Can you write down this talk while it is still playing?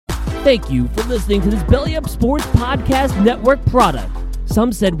Thank you for listening to this Belly Up Sports Podcast Network product.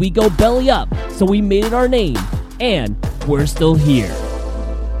 Some said we go belly up, so we made it our name, and we're still here.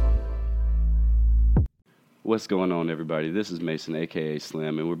 What's going on, everybody? This is Mason, a.k.a.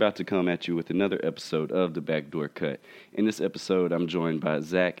 Slim, and we're about to come at you with another episode of the Backdoor Cut. In this episode, I'm joined by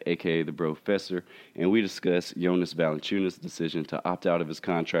Zach, a.k.a. the Professor, and we discuss Jonas Valanciunas' decision to opt out of his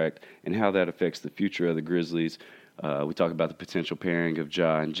contract and how that affects the future of the Grizzlies. We talk about the potential pairing of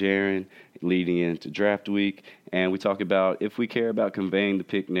Ja and Jaren leading into draft week, and we talk about if we care about conveying the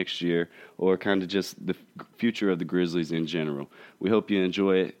pick next year or kind of just the future of the Grizzlies in general. We hope you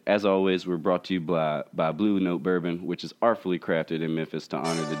enjoy it. As always, we're brought to you by Blue Note Bourbon, which is artfully crafted in Memphis to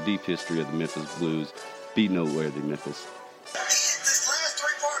honor the deep history of the Memphis Blues. Be noteworthy, Memphis. This last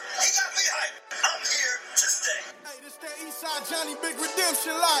three-part, he got me hyped. I'm here to stay. Hey, this that Eastside Johnny Big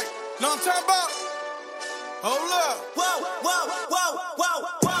Redemption like. Know what I'm talking about? Hold up. Whoa, whoa, whoa, whoa,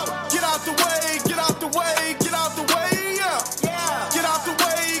 whoa. Get out the way, get out the way, get out the way, yeah. Yeah. Get out the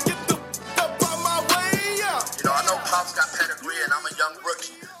way, get the up out my way, yeah. You know, I know Pop's got pedigree and I'm a young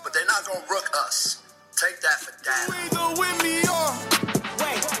rookie, but they're not gonna rook us. Take that for You dad. either win me or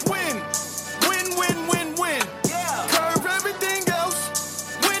win. Win, win, win, win. Yeah. Curve everything else.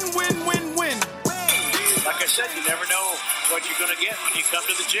 Win, win, win, win. Like I said, you never know what you're going to get when you come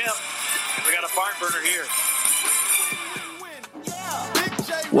to the gym. We got a barn burner here.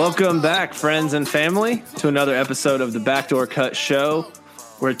 Welcome back, friends and family, to another episode of the Backdoor Cut Show.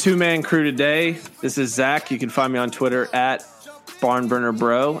 We're a two-man crew today. This is Zach. You can find me on Twitter at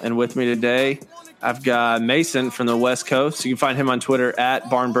BarnburnerBro. And with me today, I've got Mason from the West Coast. You can find him on Twitter at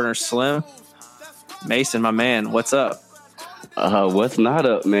BarnburnerSlim. Mason, my man, what's up? What's not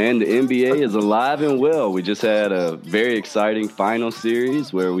up, man? The NBA is alive and well. We just had a very exciting final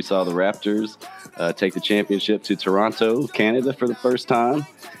series where we saw the Raptors take the championship to Toronto, Canada for the first time.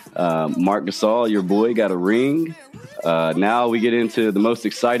 Marc Gasol, your boy, got a ring. Now we get into the most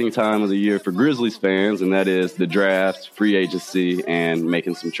exciting time of the year for Grizzlies fans, and that is the draft, free agency, and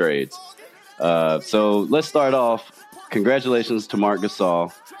making some trades. So let's start off. Congratulations to Marc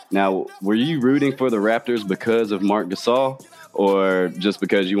Gasol. Now, were you rooting for the Raptors because of Marc Gasol or just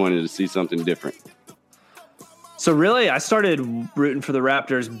because you wanted to see something different? So really, I started rooting for the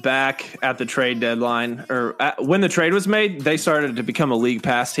Raptors back at the trade deadline, or when the trade was made. They started to become a league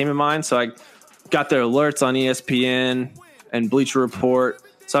pass team of mine, so I got their alerts on ESPN and Bleacher Report.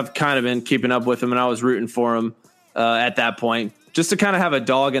 So I've kind of been keeping up with them, and I was rooting for them at that point, just to kind of have a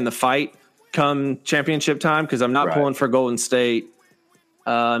dog in the fight come championship time, because I'm not pulling for Golden State. It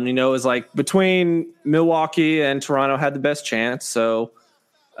was like between Milwaukee and Toronto had the best chance, so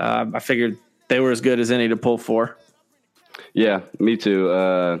I figured they were as good as any to pull for. Yeah, me too.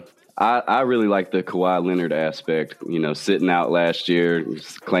 I really like the Kawhi Leonard aspect, sitting out last year,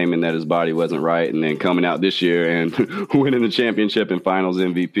 claiming that his body wasn't right, and then coming out this year and winning the championship and finals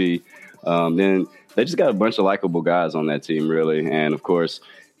MVP. Then they just got a bunch of likable guys on that team, really. And, of course,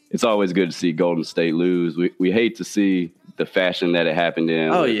 it's always good to see Golden State lose. We hate to see the fashion that it happened in.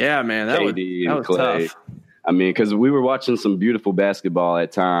 Oh, yeah, man. That was Clay. tough. I mean, because we were watching some beautiful basketball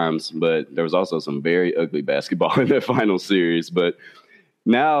at times, but there was also some very ugly basketball in that final series. But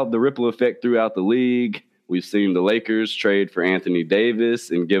now the ripple effect throughout the league, we've seen the Lakers trade for Anthony Davis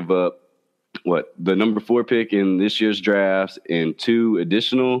and give up, the number 4 pick in this year's drafts and 2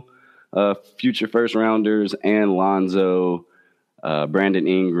 additional future first-rounders and Lonzo, Brandon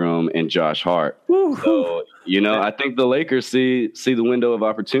Ingram, and Josh Hart. Woo-hoo. So, I think the Lakers see the window of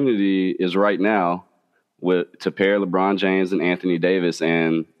opportunity is right now to pair LeBron James and Anthony Davis,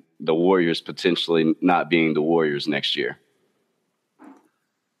 and the Warriors potentially not being the Warriors next year.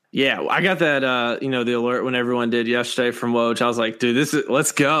 Yeah, I got that, the alert when everyone did yesterday from Woj. I was like, dude,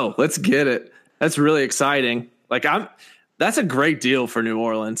 let's go. Let's get it. That's really exciting. That's a great deal for New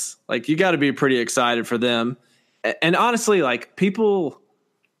Orleans. You got to be pretty excited for them. And honestly, people,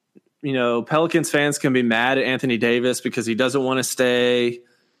 Pelicans fans can be mad at Anthony Davis because he doesn't want to stay.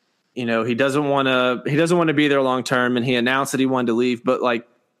 He doesn't want to be there long term, and he announced that he wanted to leave. But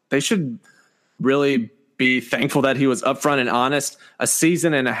they should really be thankful that he was upfront and honest a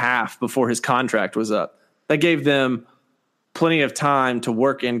season and a half before his contract was up. That gave them plenty of time to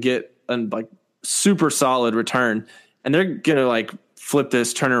work and get a super solid return. And they're gonna flip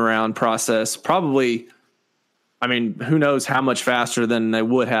this turnaround process probably. I mean, who knows how much faster than they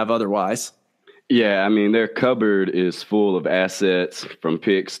would have otherwise. Yeah, I mean, their cupboard is full of assets from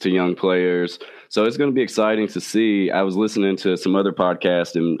picks to young players. So it's going to be exciting to see. I was listening to some other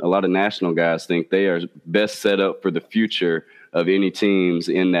podcasts, and a lot of national guys think they are best set up for the future of any teams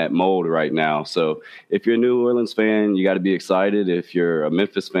in that mold right now. So if you're a New Orleans fan, you got to be excited. If you're a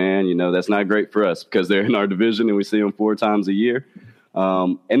Memphis fan, that's not great for us because they're in our division and we see them 4 times a year.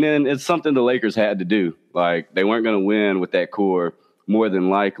 And then it's something the Lakers had to do. Like, they weren't going to win with that core more than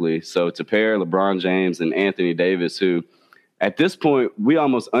likely. So to pair LeBron James and Anthony Davis, who at this point, we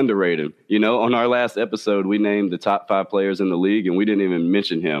almost underrate him. On our last episode, we named the top 5 players in the league, and we didn't even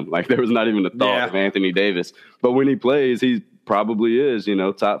mention him. Like, there was not even a thought of Anthony Davis. But when he plays, he probably is,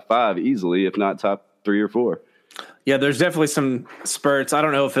 top 5 easily, if not top 3 or 4. Yeah, there's definitely some spurts. I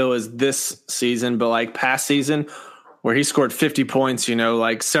don't know if it was this season, but like past season where he scored 50 points,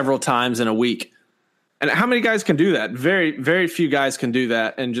 like several times in a week. And how many guys can do that? Very, very few guys can do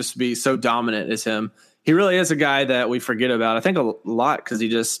that and just be so dominant as him. He really is a guy that we forget about, I think, a lot because he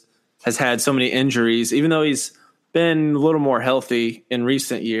just has had so many injuries, even though he's been a little more healthy in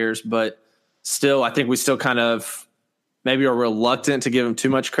recent years. But still, I think we still kind of maybe are reluctant to give him too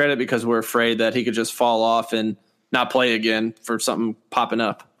much credit because we're afraid that he could just fall off and not play again for something popping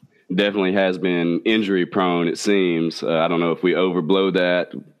up. Definitely has been injury prone, it seems. I don't know if we overblow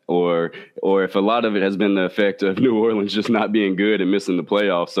that or if a lot of it has been the effect of New Orleans just not being good and missing the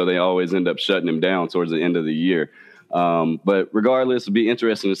playoffs, so they always end up shutting him down towards the end of the year. But regardless, it'll be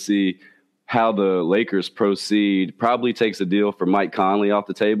interesting to see how the Lakers proceed. Probably takes a deal for Mike Conley off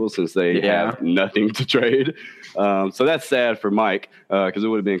the table since they have nothing to trade. So that's sad for Mike because it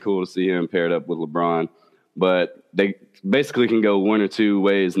would have been cool to see him paired up with LeBron. But they basically can go one or two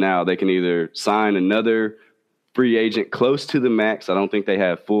ways now. They can either sign another free agent close to the max. I don't think they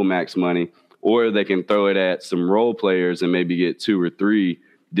have full max money. Or they can throw it at some role players and maybe get 2 or 3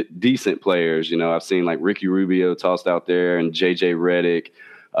 decent players. I've seen like Ricky Rubio tossed out there and J.J. Redick,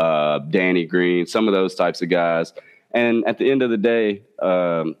 Danny Green, some of those types of guys. And at the end of the day,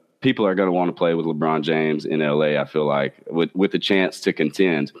 people are going to want to play with LeBron James in L.A., I feel like, with a chance to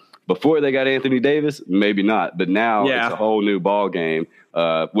contend. Before they got Anthony Davis, maybe not. But now it's a whole new ball game.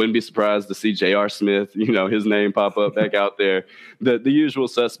 Wouldn't be surprised to see J.R. Smith, his name pop up back out there. The usual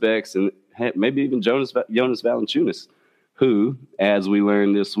suspects, and maybe even Jonas Valanciunas, who, as we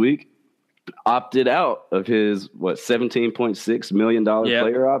learned this week, opted out of his, $17.6 million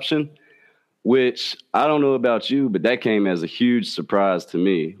player option, which I don't know about you, but that came as a huge surprise to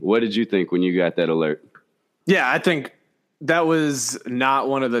me. What did you think when you got that alert? Yeah, I think that was not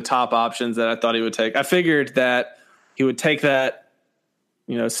one of the top options that I thought he would take. I figured that he would take that,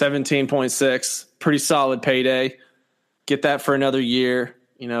 17.6, pretty solid payday, get that for another year,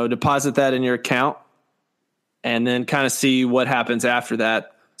 deposit that in your account, and then kind of see what happens after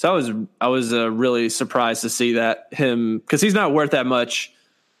that. So I was really surprised to see that him, because he's not worth that much,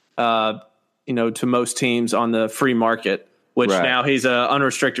 to most teams on the free market, which now he's an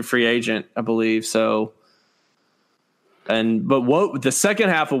unrestricted free agent, I believe. So. But the second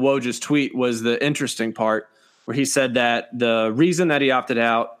half of Woj's tweet was the interesting part, where he said that the reason that he opted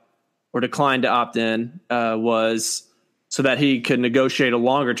out or declined to opt in was so that he could negotiate a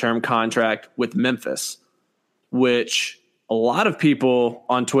longer-term contract with Memphis, which a lot of people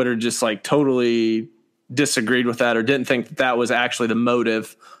on Twitter just like totally disagreed with that or didn't think that was actually the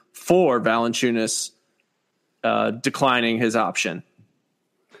motive for Valanciunas declining his option.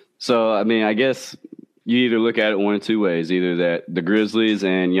 So, I guess you either look at it one of two ways, either that the Grizzlies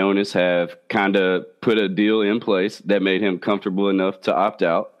and Jonas have kind of put a deal in place that made him comfortable enough to opt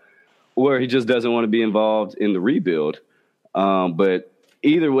out, or he just doesn't want to be involved in the rebuild. But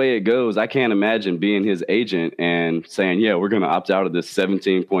either way it goes, I can't imagine being his agent and saying, we're going to opt out of this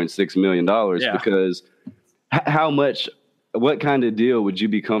 $17.6 million because what kind of deal would you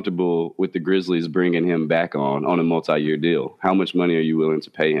be comfortable with the Grizzlies bringing him back on a multi-year deal? How much money are you willing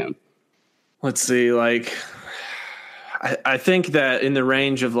to pay him? Let's see, I think that in the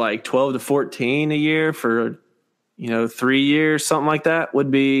range of 12 to 14 a year for, 3 years, something like that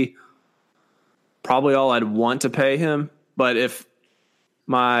would be probably all I'd want to pay him. But if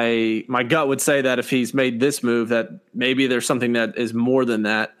my gut would say that if he's made this move, that maybe there's something that is more than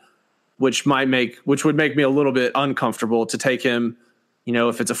that, which would make me a little bit uncomfortable to take him,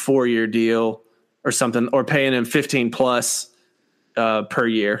 if it's a 4-year deal or something, or paying him 15 plus per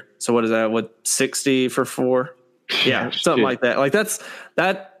year. So what is that? 60 for 4? Yeah, something like that.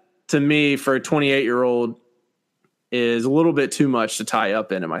 That to me for a 28-year-old is a little bit too much to tie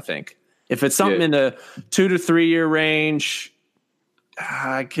up in him, I think. If it's something in the 2 to 3 year range,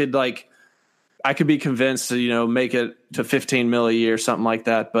 I could be convinced to, make it to 15 mil a year, something like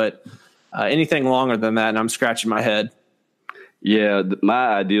that. But anything longer than that, and I'm scratching my head. Yeah, my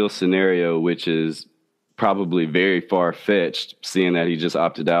ideal scenario, which is probably very far-fetched, seeing that he just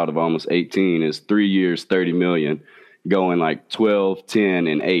opted out of almost 18, is 3 years, $30 million. going like 12, 10,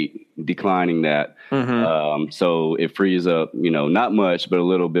 and 8, declining that. So it frees up, not much, but a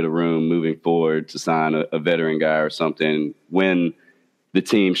little bit of room moving forward to sign a veteran guy or something when the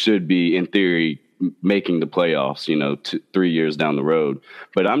team should be, in theory, making the playoffs, 3 years down the road.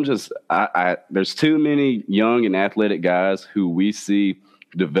 But there's too many young and athletic guys who we see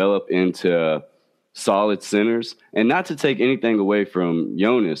develop into solid centers. And not to take anything away from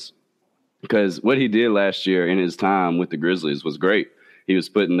Jonas, because what he did last year in his time with the Grizzlies was great. He was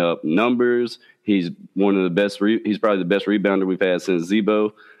putting up numbers. He's one of the best. He's probably the best rebounder we've had since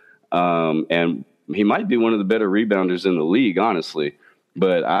Zebo. And he might be one of the better rebounders in the league, honestly.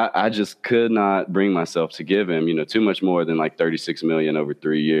 But I just could not bring myself to give him, too much more than like $36 million over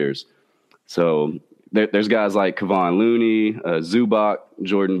 3 years. So there's guys like Kevon Looney, Zubac,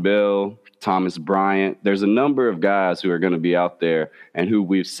 Jordan Bell, Thomas Bryant. There's a number of guys who are going to be out there and who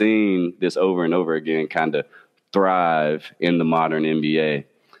we've seen this over and over again kind of thrive in the modern NBA.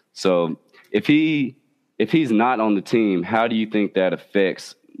 So if he's not on the team, how do you think that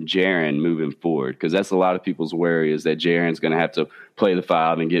affects Jaren moving forward? Because that's a lot of people's worry, is that Jaren's going to have to play the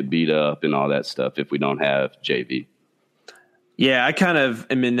 5 and get beat up and all that stuff if we don't have JV. Yeah, I kind of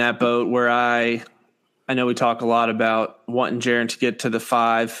am in that boat where I know we talk a lot about wanting Jaren to get to the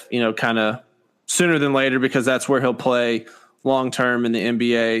 5, kind of sooner than later, because that's where he'll play long-term in the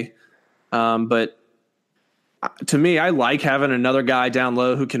NBA. But to me, I like having another guy down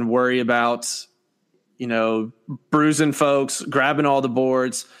low who can worry about, bruising folks, grabbing all the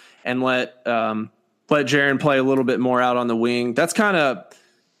boards, and let Jaren play a little bit more out on the wing. That's kind of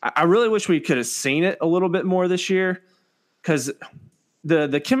 – I really wish we could have seen it a little bit more this year, because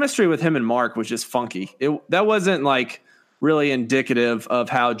the chemistry with him and Mark was just funky. That wasn't like really indicative of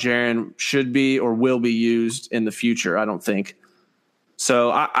how Jaren should be or will be used in the future, I don't think.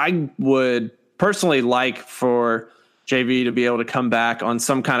 So I would personally like for JV to be able to come back on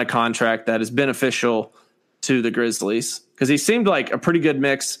some kind of contract that is beneficial to the Grizzlies, because he seemed like a pretty good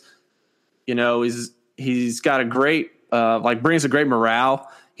mix. He's got a great brings a great morale.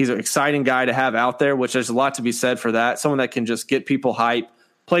 He's an exciting guy to have out there, which there's a lot to be said for that. Someone that can just get people hype,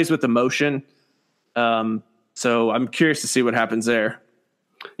 plays with emotion. So I'm curious to see what happens there.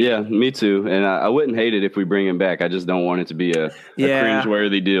 Yeah, me too. And I wouldn't hate it if we bring him back. I just don't want it to be a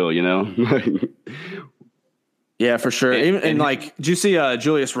cringeworthy deal, Yeah, for sure. And did you see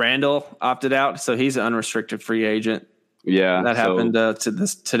Julius Randle opted out? So he's an unrestricted free agent. Yeah. That happened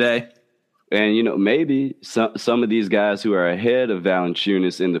today. And, maybe some of these guys who are ahead of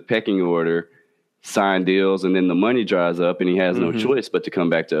Valanciunas in the pecking order sign deals, and then the money dries up and he has no choice but to come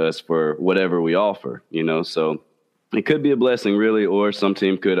back to us for whatever we offer, So it could be a blessing, really, or some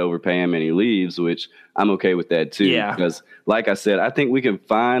team could overpay him and he leaves, which I'm okay with that, too. Yeah. Because, like I said, I think we can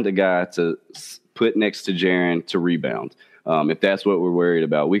find a guy to put next to Jaren to rebound. If that's what we're worried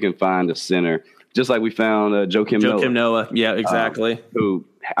about, we can find a center, just like we found Joakim Noah. Yeah, exactly.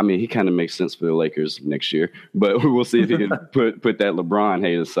 He kind of makes sense for the Lakers next year, but we'll see if he can put that LeBron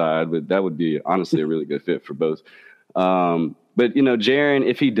hate aside. But that would be honestly a really good fit for both. But Jaren,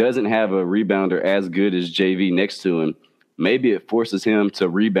 if he doesn't have a rebounder as good as JV next to him, maybe it forces him to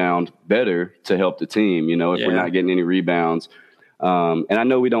rebound better to help the team. If we're not getting any rebounds, and I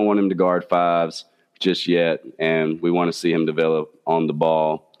know we don't want him to guard 5s just yet, and we want to see him develop on the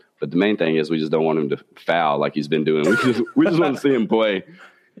ball. But the main thing is we just don't want him to foul like he's been doing. We just want to see him play.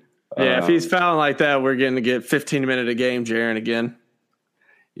 Yeah, if he's fouling like that, we're going to get 15 minutes a game, Jaren, again.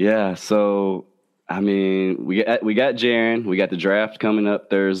 Yeah, so, we got Jaren. We got the draft coming up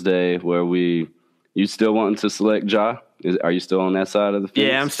Thursday where you still wanting to select Ja? Are you still on that side of the fence?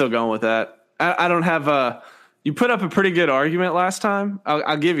 Yeah, I'm still going with that. I don't have you put up a pretty good argument last time.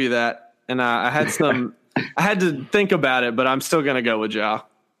 I'll give you that. And I had I had to think about it, but I'm still going to go with Ja.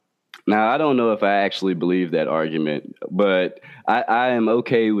 Now, I don't know if I actually believe that argument, but I am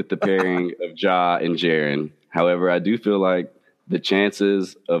okay with the pairing of Ja and Jaren. However, I do feel like the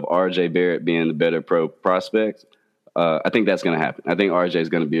chances of RJ Barrett being the better prospect, I think that's going to happen. I think RJ is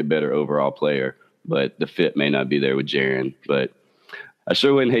going to be a better overall player, but the fit may not be there with Jaren. But I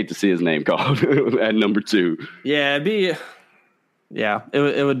sure wouldn't hate to see his name called at number 2. Yeah,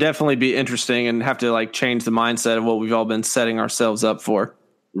 it would definitely be interesting and have to change the mindset of what we've all been setting ourselves up for.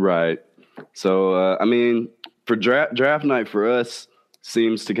 Right. So, for draft night for us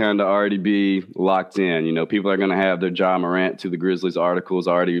seems to kind of already be locked in. People are going to have their Ja Morant to the Grizzlies articles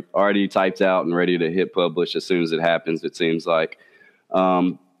already typed out and ready to hit publish as soon as it happens, it seems like.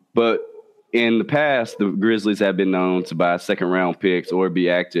 But in the past, the Grizzlies have been known to buy second-round picks or be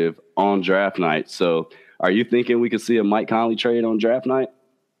active on draft night. So are you thinking we could see a Mike Conley trade on draft night?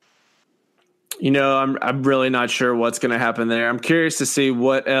 I'm really not sure what's going to happen there. I'm curious to see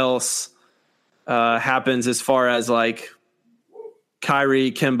what else happens as far as like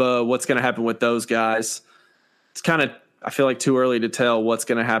Kyrie, Kemba, what's going to happen with those guys. It's kind of, I feel like, too early to tell what's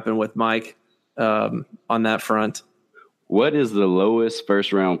going to happen with Mike on that front. What is the lowest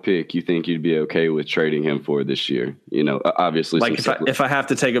first round pick you think you'd be okay with trading him for this year? Obviously, like if I have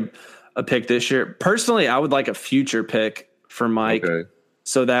to take a pick this year, personally, I would like a future pick for Mike,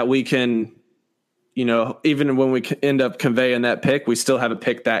 so that we can, even when we end up conveying that pick, we still have a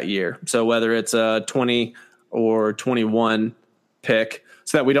pick that year. So whether it's a 20 or 21 pick,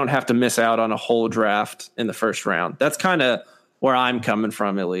 so that we don't have to miss out on a whole draft in the first round. That's kind of where I'm coming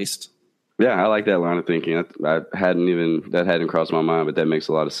from, at least. Yeah, I like that line of thinking. That hadn't crossed my mind, but that makes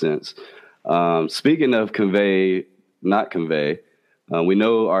a lot of sense. Speaking of not convey, we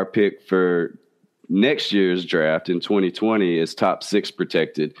know our pick for next year's draft in 2020 is top 6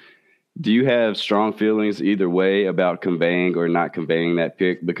 protected. Do you have strong feelings either way about conveying or not conveying that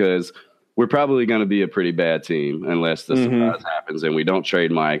pick? Because we're probably going to be a pretty bad team unless the surprise happens and we don't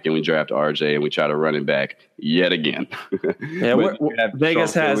trade Mike and we draft RJ and we try to run him back yet again. Yeah,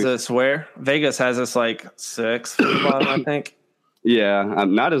 Vegas has us where? Vegas has us like 6, I think. Yeah,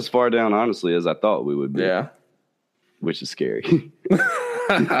 I'm not as far down, honestly, as I thought we would be. Yeah. Which is scary.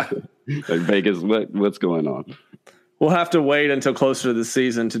 Like Vegas, what's going on? We'll have to wait until closer to the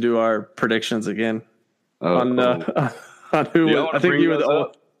season to do our predictions again. On who I think you were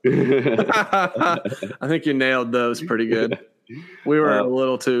the I think you nailed those pretty good. We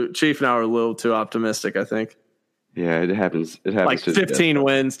were Chief and I were a little too optimistic, I think. Yeah, it happens. It happens. Like 15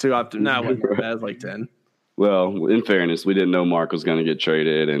 wins too optimistic. No, it wasn't bad, like 10. Well, in fairness, we didn't know Mark was going to get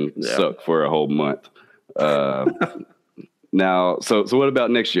traded and suck for a whole month. Now, so what about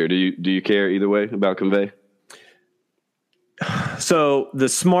next year? Do you care either way about convey? So the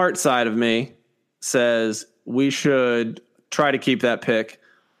smart side of me says we should try to keep that pick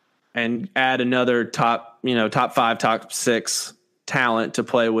and add another top 5, top 6 talent to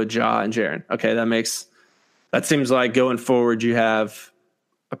play with Ja and Jaren. Okay, that seems like going forward you have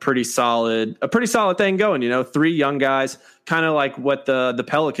a pretty solid thing going. 3 young guys, kind of like what the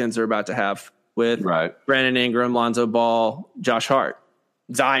Pelicans are about to have with Brandon Ingram, Lonzo Ball, Josh Hart,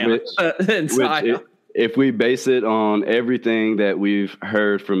 Zion, and Zion. If we base it on everything that we've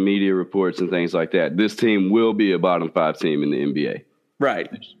heard from media reports and things like that, this team will be a bottom 5 team in the NBA. Right.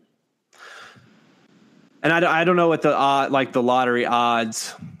 And I don't know what the lottery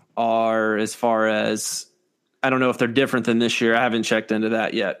odds are as far as, I don't know if they're different than this year. I haven't checked into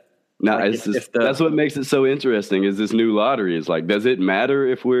that yet. No, that's what makes it so interesting is this new lottery. Is like, does it matter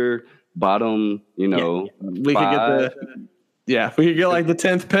if we're bottom, we could get like the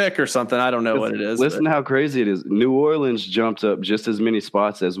 10th pick or something. I don't know what it is. Listen how crazy it is. New Orleans jumped up just as many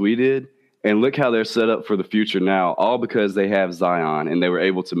spots as we did. And look how they're set up for the future now, all because they have Zion and they were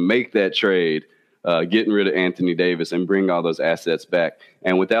able to make that trade, getting rid of Anthony Davis and bring all those assets back.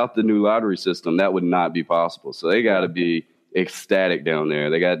 And without the new lottery system, that would not be possible. So they got to be ecstatic down there.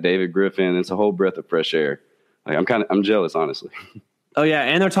 They got David Griffin. It's a whole breath of fresh air. Like, I'm jealous, honestly. Oh yeah.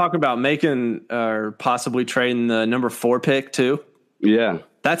 And they're talking about making or possibly trading the number 4 pick too. Yeah.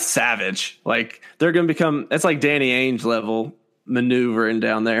 That's savage. Like they're going to become, it's like Danny Ainge level maneuvering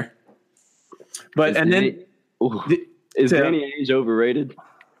down there. But Danny Ainge overrated?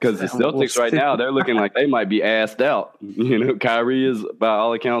 Because the Celtics right now, they're looking like they might be assed out. Kyrie is, by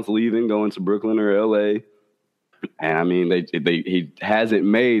all accounts, leaving, going to Brooklyn or L.A. And, I mean, he hasn't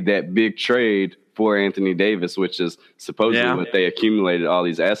made that big trade for Anthony Davis, which is supposedly what they accumulated all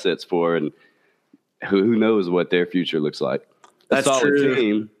these assets for. And who knows what their future looks like. That's a solid true.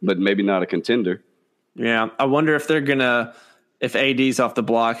 team, but maybe not a contender. Yeah, I wonder if they're going to – if AD's off the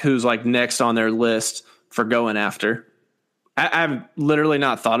block, who's like next on their list for going after. I've literally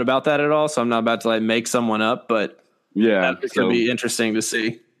not thought about that at all, so I'm not about to like make someone up, but it's going to be interesting to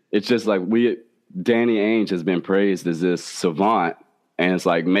see. It's just like Danny Ainge has been praised as this savant, and it's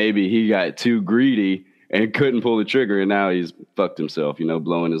like maybe he got too greedy and couldn't pull the trigger, and now he's fucked himself,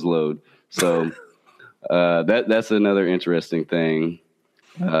 blowing his load. So that's another interesting thing.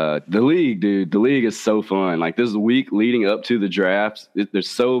 The league is so fun. Like this week leading up to the drafts, there's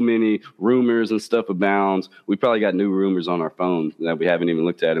so many rumors and stuff abounds. We probably got new rumors on our phone that we haven't even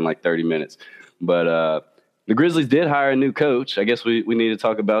looked at in like 30 minutes. But the Grizzlies did hire a new coach. I guess we need to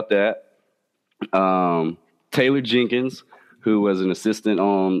talk about that. Taylor Jenkins, who was an assistant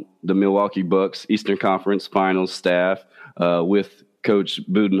on the Milwaukee Bucks Eastern Conference Finals staff with Coach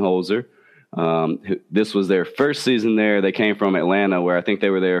Budenholzer. This was their first season there. They came from Atlanta, where I think they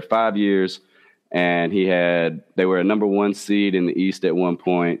were there 5 years, and they were a number 1 seed in the East at one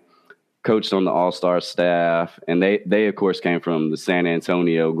point. coached on the All-Star staff, and they of course came from the San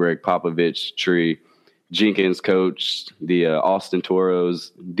Antonio Greg Popovich tree. Jenkins coached the Austin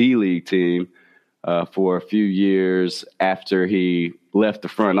Toros D-League team for a few years after he left the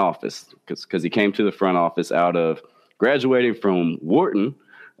front office, because he came to the front office out of graduating from Wharton,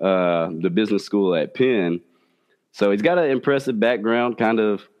 the business school at Penn. So he's got an impressive background, kind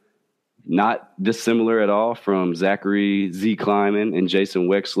of not dissimilar at all from Zachary Z. Kleiman and Jason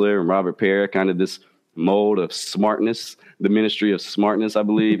Wexler and Robert Parra, kind of this mold of smartness, the ministry of smartness, I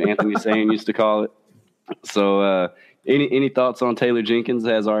believe Anthony Sane used to call it. So any thoughts on Taylor Jenkins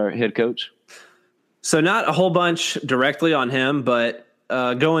as our head coach? So not a whole bunch directly on him, but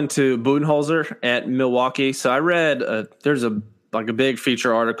going to Budenholzer at Milwaukee. So I read there's a big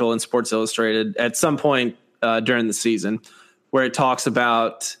feature article in Sports Illustrated at some point during the season where it talks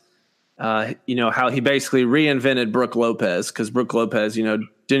about how he basically reinvented Brook Lopez, because Brook Lopez,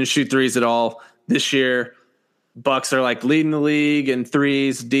 didn't shoot threes at all this year. Bucks are leading the league in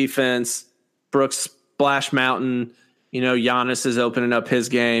threes, defense. Brook's splash mountain. Giannis is opening up his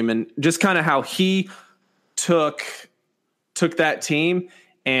game, and just kind of how he took that team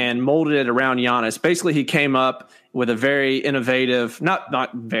and molded it around Giannis. Basically, he came up with a very innovative,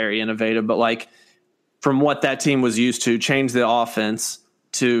 not very innovative, but from what that team was used to, changed the offense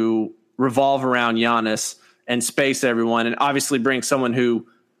to revolve around Giannis and space everyone, and obviously bring someone who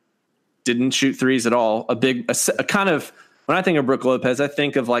didn't shoot threes at all. A kind of, when I think of Brook Lopez, I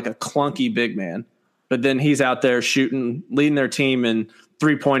think of a clunky big man. But then he's out there shooting, leading their team in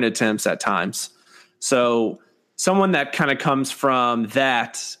 3-point attempts at times. So someone that kind of comes from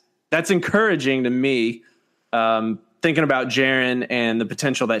that's encouraging to me, thinking about Jaren and the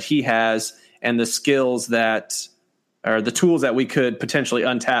potential that he has and the skills that are the tools that we could potentially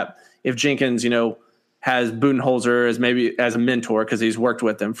untap if Jenkins, has Budenholzer as a mentor, because he's worked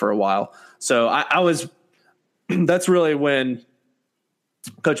with him for a while. So that's really when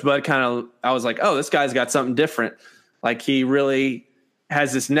Coach Bud I was like, oh, this guy's got something different. He really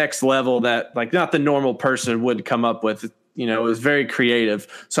has this next level that not the normal person would come up with. It was very creative.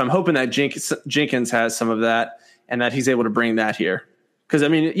 So I'm hoping that Jenkins has some of that and that he's able to bring that here. Because,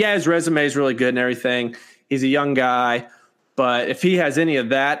 his resume is really good and everything. He's a young guy. But if he has any of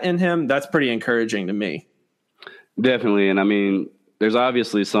that in him, that's pretty encouraging to me. Definitely. And there's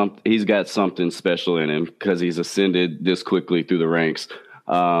obviously he's got something special in him because he's ascended this quickly through the ranks.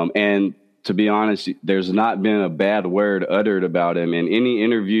 And to be honest, there's not been a bad word uttered about him in any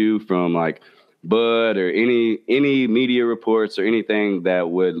interview from Bud or any media reports or anything that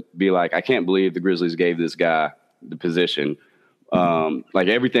would be I can't believe the Grizzlies gave this guy the position.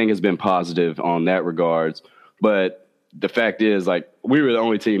 Everything has been positive on that regards. But the fact is, we were the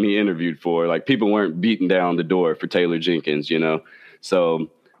only team he interviewed for. People weren't beating down the door for Taylor Jenkins, So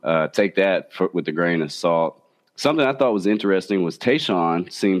take that with a grain of salt. Something I thought was interesting was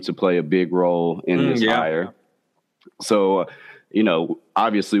Tayshaun seemed to play a big role in this hire. So,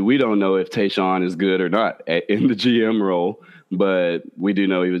 obviously we don't know if Tayshaun is good or not in the GM role, but we do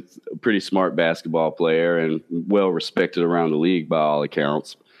know he was a pretty smart basketball player and well respected around the league by all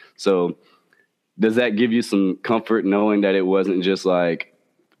accounts. So does that give you some comfort knowing that it wasn't just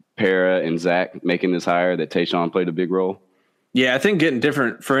Parra and Zach making this hire, that Tayshaun played a big role? Yeah, I think getting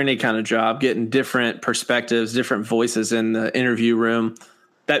different for any kind of job, getting different perspectives, different voices in the interview room,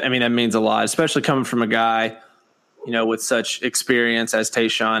 that means a lot, especially coming from a guy, with such experience as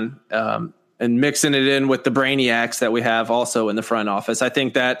Tayshaun, and mixing it in with the brainiacs that we have also in the front office. I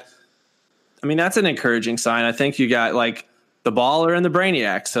think that's an encouraging sign. I think you got the baller and the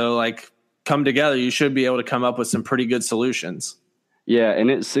brainiac. So come together, you should be able to come up with some pretty good solutions. Yeah,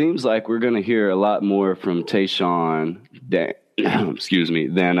 and it seems like we're going to hear a lot more from Tayshaun than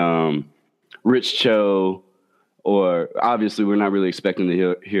Rich Cho, or obviously we're not really expecting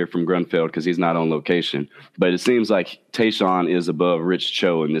to hear from Grunfeld because he's not on location. But it seems like Tayshaun is above Rich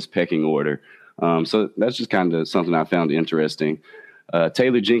Cho in this pecking order. So that's just kind of something I found interesting.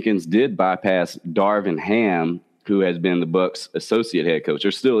 Taylor Jenkins did bypass Darvin Ham, who has been the Bucks' associate head coach,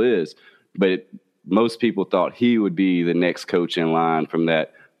 or still is, but most people thought he would be the next coach in line from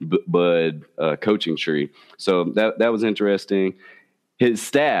that Bud coaching tree. So that was interesting. His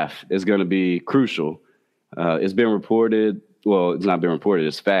staff is going to be crucial. It's been reported, well, it's not been reported,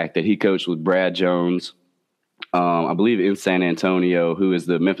 it's fact, that he coached with Brad Jones, I believe in San Antonio, who is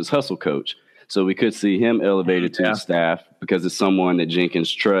the Memphis Hustle coach. So we could see him elevated to the staff because it's someone that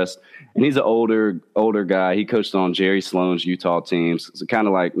Jenkins trusts. And he's an older guy. He coached on Jerry Sloan's Utah teams. So kind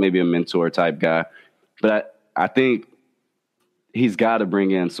of maybe a mentor type guy. But I think he's got to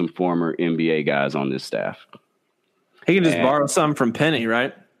bring in some former NBA guys on this staff. He can just borrow some from Penny,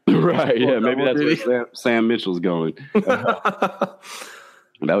 right? Right, yeah, maybe that's where Sam Mitchell's going. That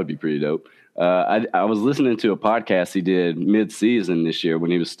would be pretty dope. I was listening to a podcast he did mid-season this year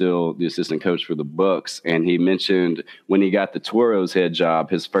when he was still the assistant coach for the Bucks, and he mentioned when he got the Toros head job,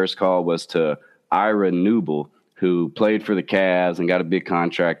 his first call was to Ira Newble, who played for the Cavs and got a big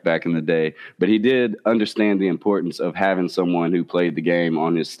contract back in the day. But he did understand the importance of having someone who played the game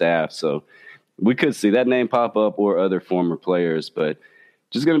on his staff. So we could see that name pop up or other former players, but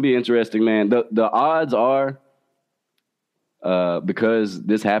just going to be interesting, man. The odds are, because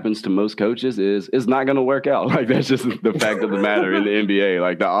this happens to most coaches, is it's not going to work out. Like, that's just the fact of the matter in the NBA.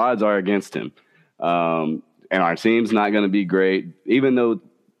 Like, the odds are against him. And our team's not going to be great, even though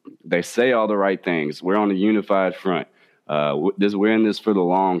they say all the right things. We're on a unified front. We're in this for the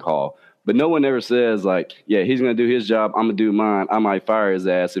long haul. But no one ever says, like, yeah, he's going to do his job, I'm going to do mine. I might fire his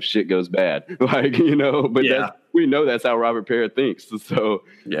ass if shit goes bad. Like, you know, but we know that's how Robert Parrott thinks. So,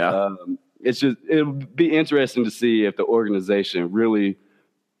 it'll be interesting to see if the organization really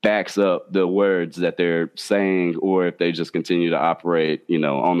backs up the words that they're saying, or if they just continue to operate, you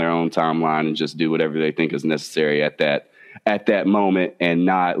know, on their own timeline and just do whatever they think is necessary at that moment and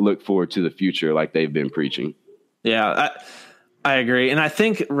not look forward to the future like they've been preaching. Yeah, I agree. And I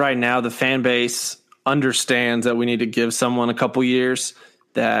think right now the fan base understands that we need to give someone a couple years.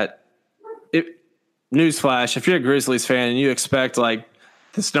 Newsflash, if you're a Grizzlies fan and you expect like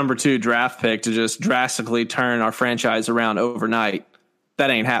this number 2 draft pick to just drastically turn our franchise around overnight,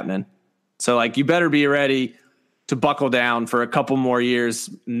 that ain't happening. So like, you better be ready to buckle down for a couple more years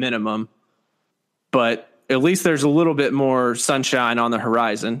minimum. But at least there's a little bit more sunshine on the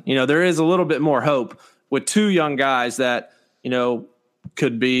horizon. You know, there is a little bit more hope with 2 young guys that, you know,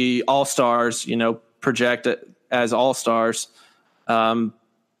 could be all-stars, you know, project as all-stars. And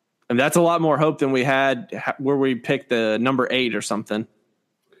that's a lot more hope than we had where we picked the number 8 or something.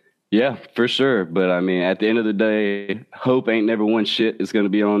 Yeah, for sure. But, I mean, at the end of the day, hope ain't never one shit. It's going to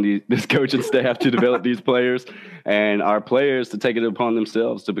be on this coaching staff to develop these players and our players to take it upon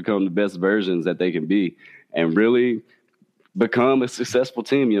themselves to become the best versions that they can be and really become a successful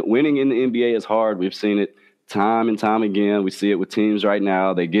team. You know, winning in the NBA is hard. We've seen it time and time again. We see it with teams right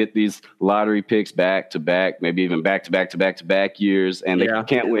now. They get these lottery picks back to back, maybe even back to back years, and they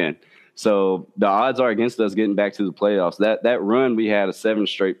can't win. So the odds are against us getting back to the playoffs. That run we had of 7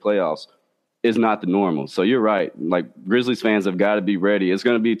 straight playoffs is not the normal. So you're right. Like, Grizzlies fans have got to be ready. It's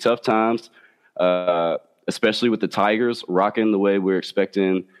going to be tough times, especially with the Tigers rocking the way we're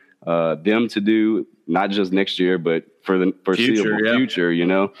expecting them to do, not just next year, but for the foreseeable future, you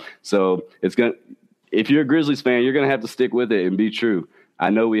know? So if you're a Grizzlies fan, you're going to have to stick with it and be true. I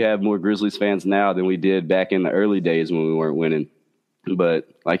know we have more Grizzlies fans now than we did back in the early days when we weren't winning. But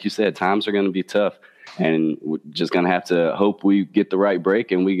like you said, times are going to be tough, and we're just going to have to hope we get the right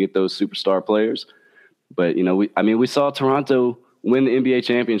break and we get those superstar players. But, you know, we saw Toronto win the NBA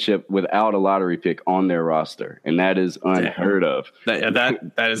championship without a lottery pick on their roster, and that is unheard of.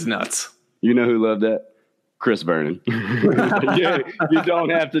 That is nuts. You know who loved that? Chris Vernon. Yeah, you don't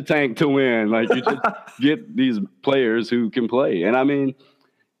have to tank to win. Like, you just get these players who can play. And I mean,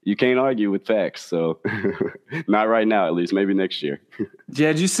 you can't argue with facts. So not right now, at least, maybe next year. Yeah.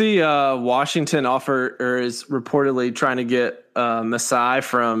 Did you see Washington is reportedly trying to get Masai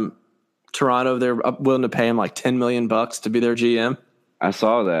from Toronto? They're willing to pay him like $10 million to be their GM. I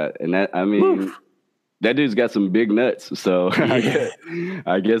saw that. And that dude's got some big nuts. So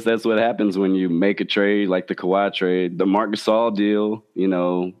I guess that's what happens when you make a trade like the Kawhi trade. The Marc Gasol deal, you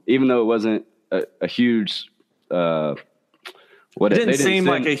know, even though it wasn't a huge it didn't seem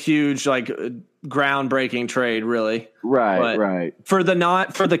like a huge, like, groundbreaking trade, really. Right. For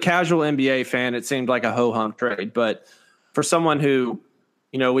the casual NBA fan, it seemed like a ho-hum trade. But for someone who,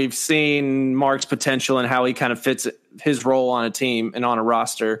 you know, we've seen Mark's potential and how he kind of fits his role on a team and on a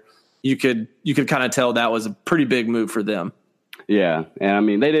roster, you could kind of tell that was a pretty big move for them. Yeah, and I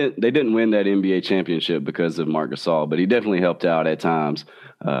mean, they didn't win that NBA championship because of Marc Gasol, but he definitely helped out at times.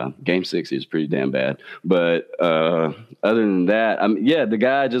 Game 6 is pretty damn bad, but other than that, the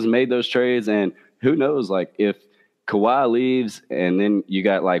guy just made those trades, and who knows, like, if Kawhi leaves and then you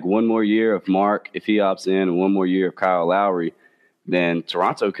got like one more year of Mark if he opts in and one more year of Kyle Lowry, then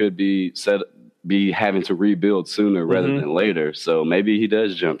Toronto could be having to rebuild sooner rather than later. So maybe he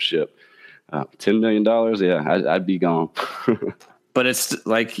does jump ship. $10 million, yeah, I'd be gone. But it's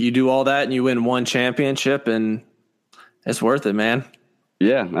like you do all that and you win one championship, and it's worth it, man.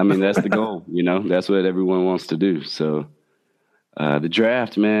 Yeah, I mean, that's the goal. You know, that's what everyone wants to do. So the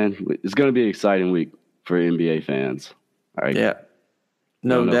draft, man, it's going to be an exciting week for NBA fans. All right. Yeah,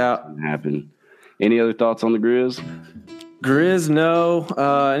 no doubt. Happen. Any other thoughts on the GRIZZ? GRIZZ, no.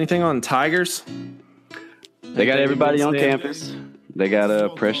 Anything on Tigers? They got everybody on campus. They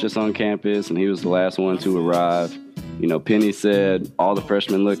got Precious on campus, and he was the last one to arrive. You know, Penny said all the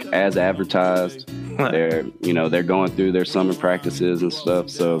freshmen look as advertised. They're going through their summer practices and stuff.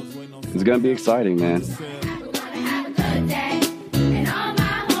 So it's going to be exciting, man.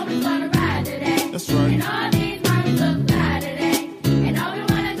 That's right.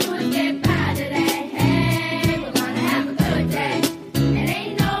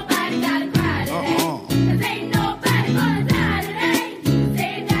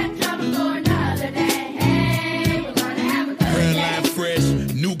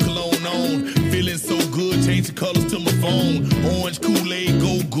 Colors to my phone. Orange Kool-Aid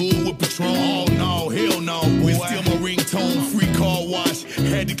go good with Patron. Oh no, hell no. Boy, still my ringtone. Free car wash.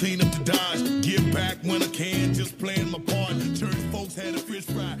 Had to clean up the Dodge. Give back when I can. Just playing my part. Church folks had a